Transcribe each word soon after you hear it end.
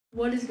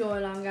What is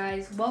going on,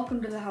 guys?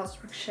 Welcome to the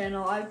Housework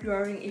channel. I hope you are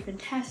having a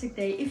fantastic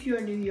day. If you are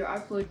new here, I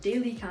upload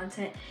daily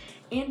content,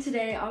 and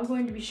today I'm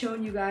going to be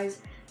showing you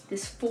guys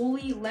this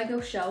Foley Lego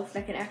shelf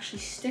that can actually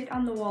stick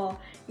on the wall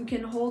and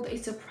can hold a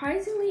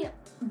surprisingly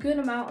good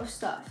amount of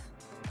stuff.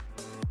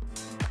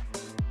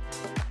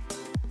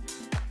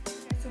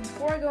 So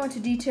before I go into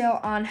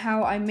detail on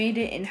how I made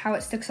it and how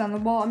it sticks on the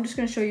wall, I'm just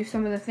going to show you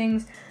some of the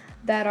things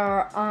that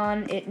are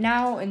on it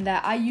now and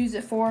that I use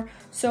it for.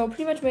 So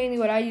pretty much mainly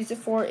what I use it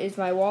for is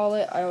my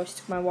wallet. I always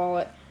stick my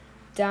wallet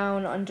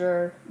down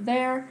under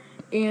there,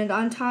 and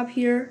on top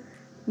here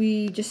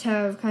we just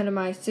have kind of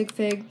my sig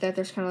fig that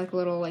there's kind of like a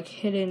little like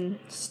hidden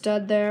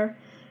stud there,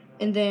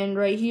 and then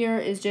right here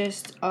is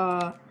just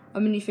a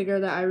minifigure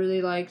that I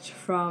really liked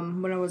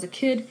from when I was a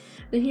kid.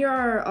 Then here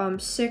are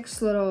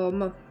 6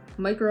 little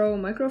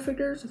micro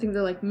figures. I think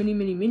they're like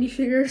mini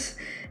figures.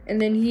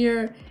 And then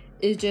here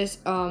is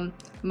just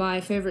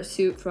my favorite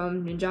suit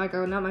from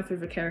Ninjago. Not my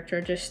favorite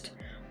character, just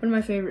one of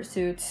my favorite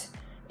suits.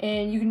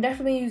 And you can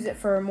definitely use it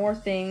for more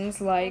things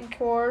like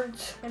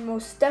cords, and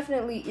most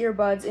definitely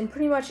earbuds, and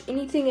pretty much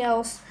anything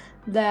else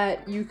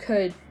that you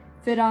could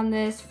fit on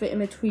this, fit in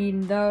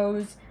between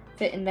those,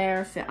 fit in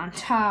there, fit on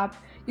top.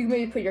 You can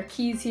maybe put your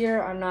keys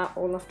here. I'm not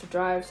old enough to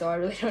drive, so I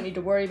really don't need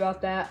to worry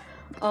about that.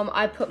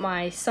 I put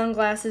my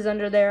sunglasses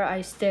under there.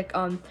 I stick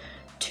 2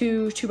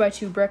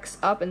 2x2 bricks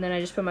up, and then I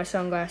just put my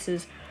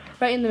sunglasses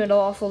right in the middle.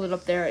 I'll fold it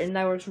up there, and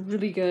that works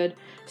really good.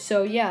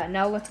 So yeah,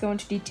 now let's go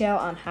into detail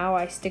on how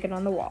I stick it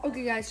on the wall.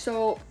 Okay guys,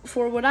 so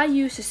for what I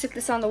use to stick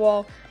this on the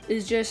wall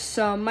is just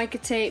some mica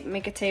tape,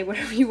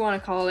 whatever you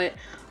want to call it.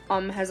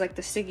 It has like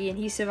the sticky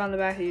adhesive on the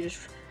back that you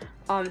just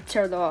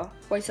tear the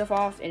white stuff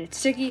off and it's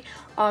sticky.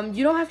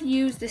 You don't have to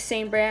use the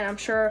same brand. I'm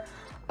sure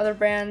other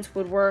brands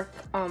would work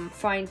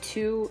fine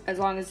too, as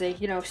long as they,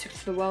 you know, stick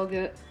to the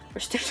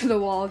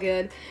wall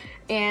good.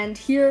 And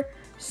here,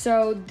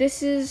 so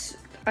this is,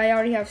 I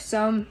already have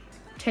some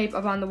tape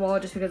up on the wall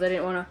just because I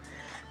didn't want to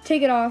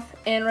take it off.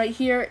 And right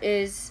here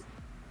is,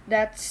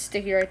 that's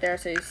sticky right there,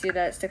 so you see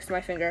that it sticks to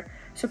my finger.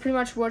 So pretty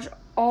much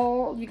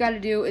all you got to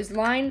do is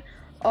line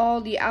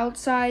all the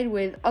outside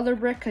with other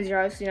brick, because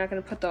you're obviously not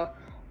going to put the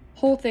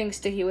whole thing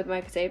sticky with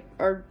mica tape,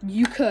 or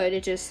you could,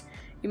 it just,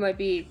 you might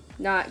be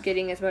not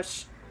getting as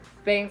much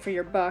bang for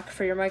your buck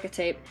for your mica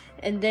tape.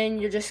 And then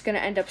you're just going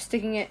to end up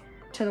sticking it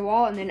to the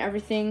wall, and then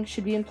everything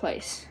should be in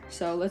place.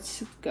 So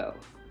let's go.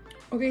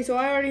 Okay, so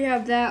I already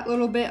have that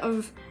little bit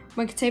of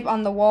mica tape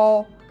on the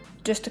wall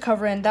just to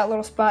cover in that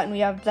little spot, and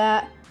we have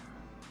that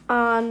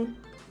on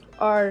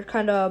our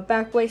kind of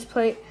back base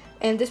plate.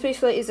 And this base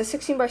plate is a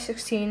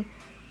 16x16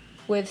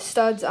 with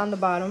studs on the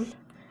bottom.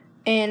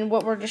 And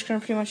what we're just gonna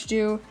pretty much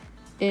do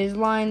is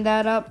line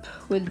that up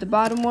with the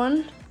bottom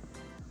one,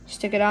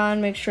 stick it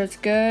on, make sure it's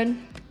good,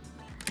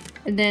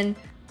 and then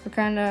we're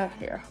kind of,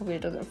 here, hopefully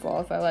it doesn't fall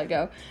if I let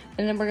go.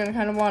 And then we're gonna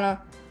kind of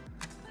wanna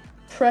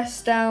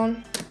press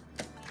down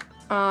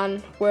on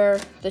where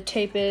the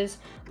tape is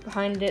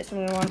behind it. So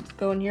I'm gonna want to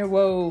go in here.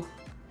 Whoa,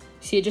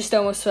 see, it just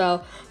almost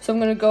fell. So I'm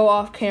gonna go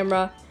off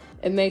camera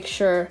and make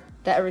sure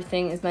that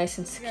everything is nice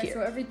and secure. Yeah,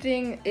 so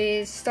everything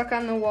is stuck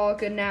on the wall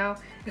good now.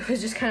 It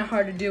was just kind of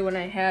hard to do when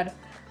I had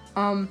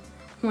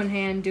one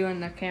hand doing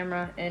the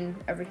camera and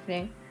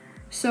everything.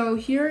 So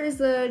here is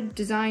the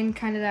design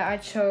kind of that I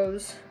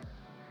chose.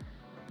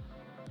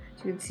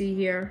 As you can see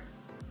here,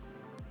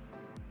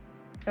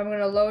 I'm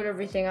gonna load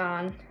everything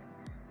on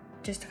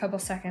just a couple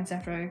seconds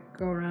after I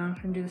go around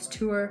and do this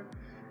tour.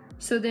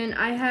 So then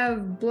I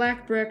have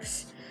black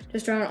bricks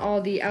just around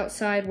all the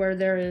outside where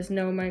there is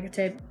no mica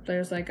tape.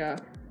 There's like a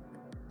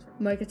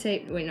mica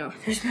tape, wait no,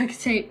 there's mica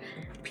tape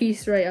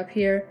piece right up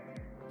here.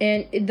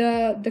 And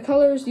the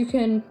colors you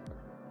can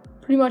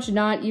pretty much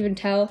not even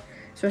tell,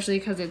 especially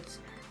because it's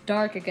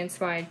dark against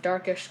my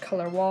darkish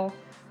color wall.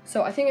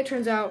 So I think it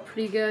turns out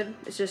pretty good.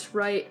 It's just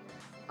right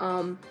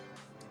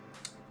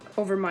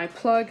over my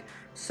plug.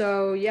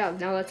 So yeah,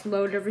 now let's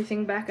load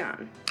everything back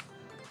on.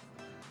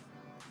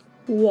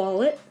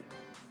 Wallet,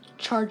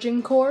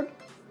 charging cord,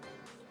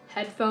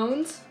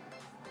 headphones,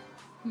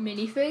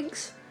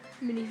 minifigs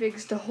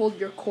to hold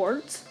your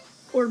cords,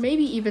 or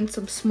maybe even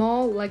some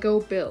small Lego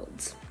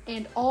builds.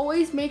 And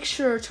always make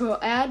sure to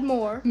add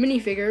more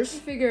minifigures.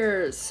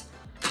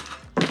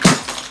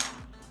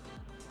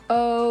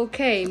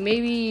 Okay,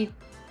 maybe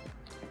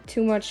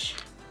too much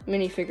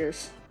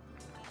minifigures.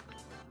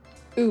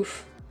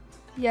 Oof.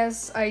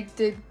 Yes, I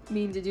did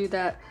mean to do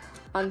that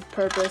on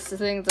purpose. The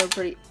things are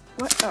pretty,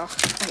 what? Oh,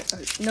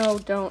 okay. No,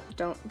 don't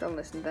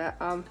listen to that.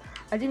 I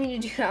didn't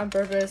mean to do that on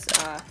purpose.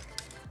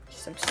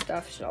 Some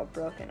stuff is all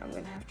broken. I'm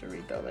gonna have to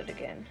rebuild it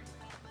again.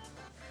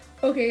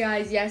 Okay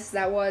guys, yes,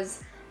 that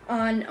was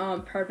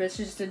on purpose,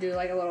 just to do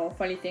like a little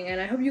funny thing. And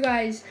I hope you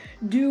guys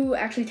do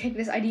actually take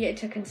this idea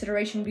into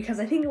consideration, because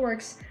I think it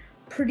works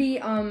pretty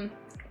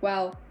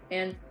well,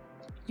 and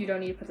you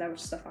don't need to put that much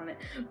stuff on it.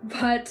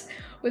 But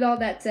with all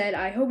that said,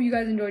 I hope you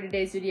guys enjoyed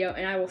today's video,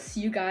 and I will see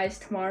you guys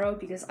tomorrow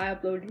because I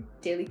upload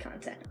daily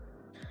content.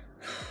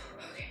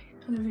 Okay,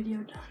 another video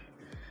done.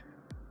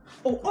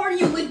 Oh, are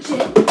you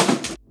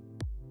legit?